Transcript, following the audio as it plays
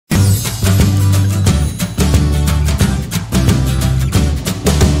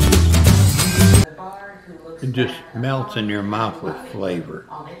It just melts in your mouth with flavor.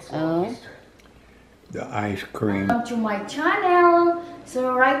 Oh. The ice cream. Welcome to my channel.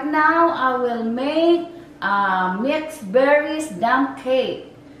 So right now I will make mixed berries dump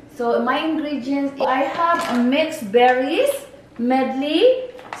cake. So my ingredients, I have a mixed berries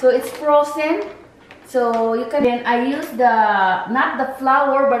medley. So it's frozen. So you can, then I use not the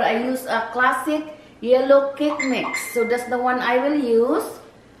flour, but I use a classic yellow cake mix. So that's the one I will use.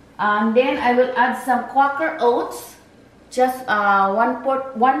 And then I will add some Quaker oats, just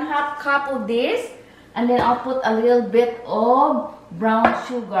 1/2 cup of this, and then I'll put a little bit of brown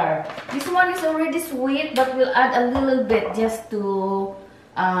sugar. This one is already sweet, but we'll add a little bit just to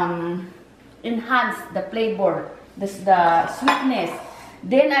enhance the flavor, the sweetness.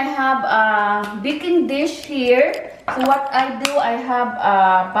 Then I have a baking dish here. So what I do, I have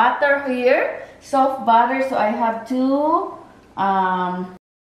butter here, soft butter. So I have two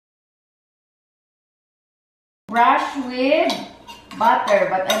brush with butter,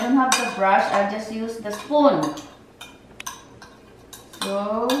 but I don't have the brush. I just use the spoon.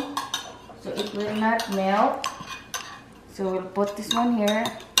 So it will not melt. So we'll put this one here.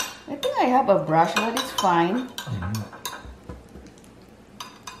 I think I have a brush, but it's fine.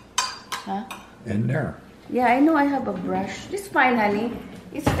 Huh? In there. Yeah, I know I have a brush. It's fine, honey.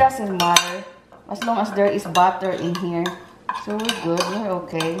 It doesn't matter as long as there is butter in here. So we're good. We're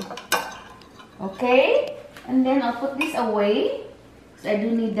okay. Okay. And then I'll put this away, because I do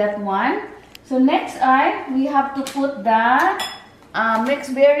need that one. So next we have to put the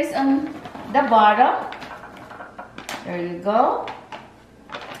mixed berries on the bottom. There you go.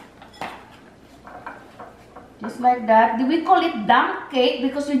 Just like that. We call it dump cake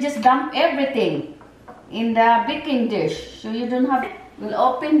because we just dump everything in the baking dish. So you don't have it. We'll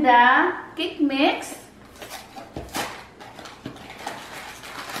open the cake mix.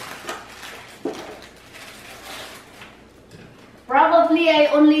 Probably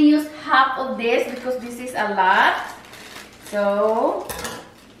I only use half of this because this is a lot. So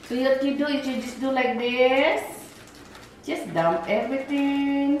what you do is you just do like this. Just dump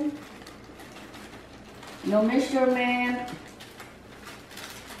everything. No measurement.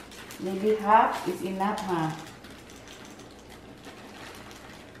 Maybe half is enough, huh?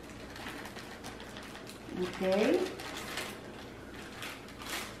 Okay.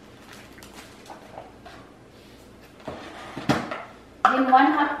 Then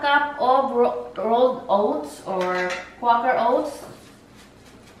 1/2 cup of rolled oats or Quaker oats.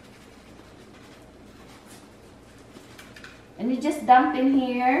 And you just dump in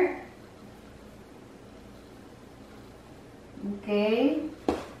here. Okay.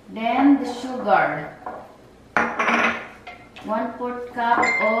 Then the sugar. 1/4 cup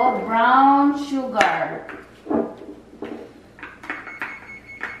of brown sugar.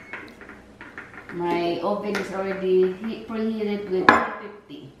 My oven is already preheated with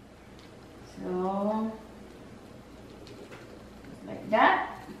 250. So, just like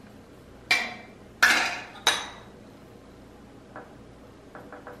that.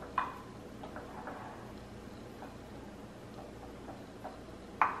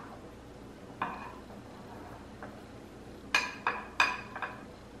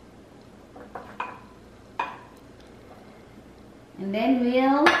 And then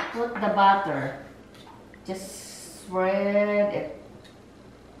we'll put the butter. Just spread it.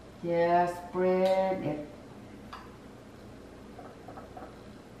 Just spread it.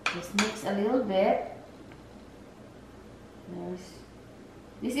 Just mix a little bit.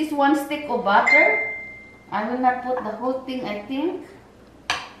 This is 1 stick of butter. I will not put the whole thing, I think.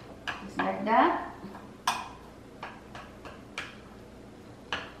 Just like that.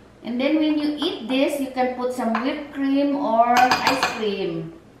 And then when you eat this, you can put some whipped cream or ice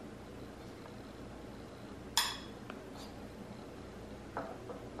cream.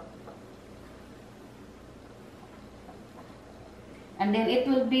 And then it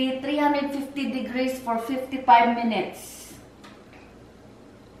will be 350 degrees for 55 minutes.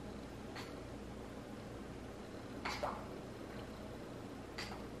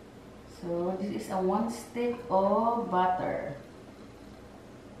 So this is a 1 stick of butter.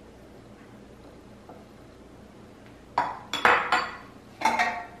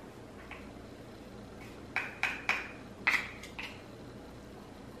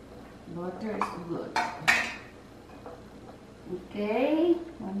 Butter is good. Okay,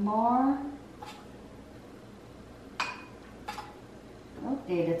 one more.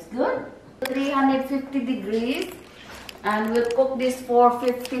 Okay, that's good. 350 degrees, and we'll cook this for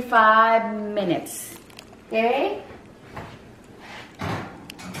 55 minutes. Okay?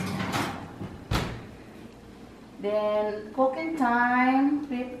 Then cooking time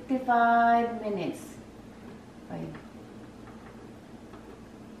 55 minutes.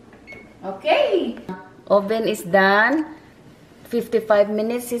 Okay. Oven is done. 55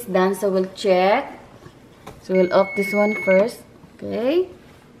 minutes is done, so we'll check. So we'll off this one first. Okay.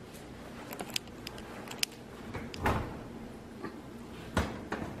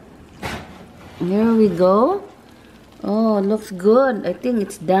 Here we go. Oh, looks good. I think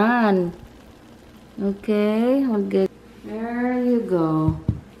it's done. Okay, we'll get. There you go.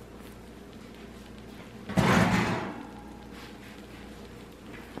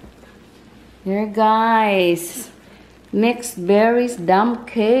 Here, guys. Mixed berries dump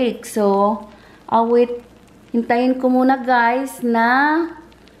cake. So, I'll wait. Hintayin ko muna, guys, na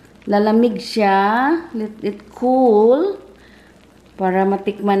lalamig siya. Let it cool. Para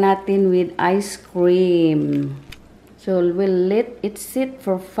matikman natin with ice cream. So, we'll let it sit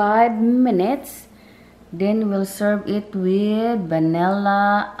for 5 minutes. Then, we'll serve it with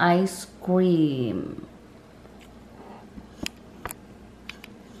vanilla ice cream.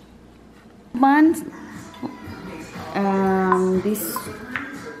 This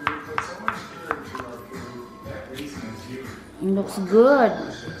looks good.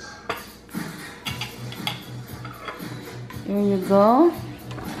 Here you go.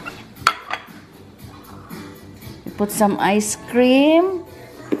 You put some ice cream.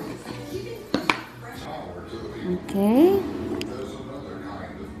 Okay.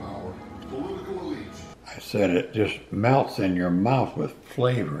 I said it just melts in your mouth with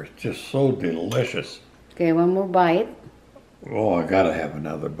flavor. It's just so delicious. Okay, one more bite. Oh, I gotta have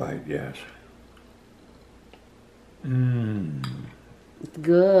another bite, yes. It's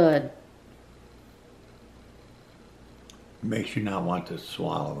good. It makes you not want to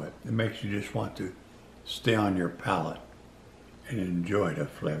swallow it. It makes you just want to stay on your palate and enjoy the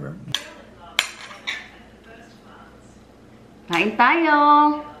flavor. Kain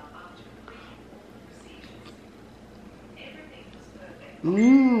tayo.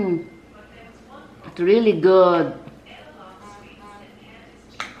 It's really good.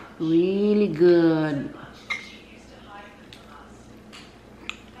 Really good.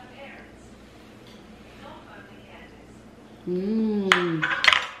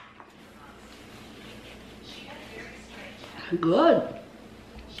 Good.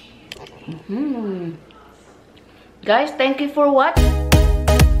 Guys, thank you for watching.